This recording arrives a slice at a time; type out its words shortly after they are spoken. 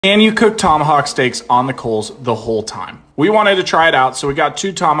And you cook tomahawk steaks on the coals the whole time. We wanted to try it out, so we got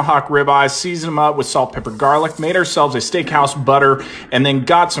 2 tomahawk ribeyes, seasoned them up with salt, pepper, garlic, made ourselves a Steakhouse butter, and then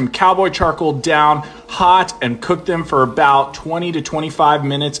got some Cowboy Charcoal down hot and cooked them for about 20 to 25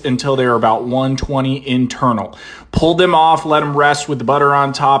 minutes until they were about 120 internal. Pulled them off, let them rest with the butter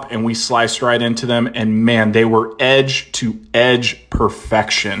on top, and we sliced right into them, and man, they were edge to edge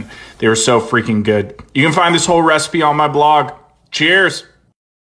perfection. They were so freaking good. You can find this whole recipe on my blog. Cheers!